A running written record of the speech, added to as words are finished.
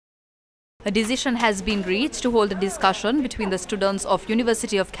A decision has been reached to hold a discussion between the students of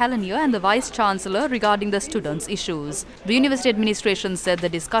University of Kelaniya and the Vice-Chancellor regarding the students' issues. The University administration said the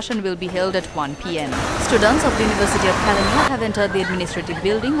discussion will be held at 1 p.m. Students of the University of Kelaniya have entered the administrative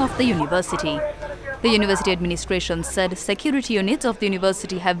building of the university. The university administration said security units of the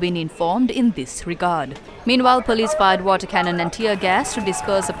university have been informed in this regard. Meanwhile, police fired water cannon and tear gas to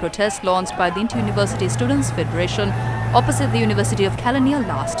disperse a protest launched by the Inter-University Students' Federation opposite the University of Kelaniya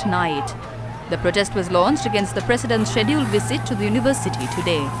last night. The protest was launched against the President's scheduled visit to the university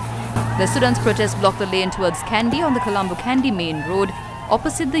today. The students' protest blocked the lane towards Kandy on the Colombo-Kandy main road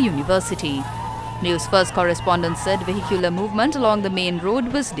opposite the university. Newsfirst correspondent said vehicular movement along the main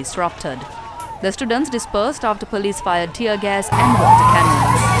road was disrupted. The students dispersed after police fired tear gas and water cannon.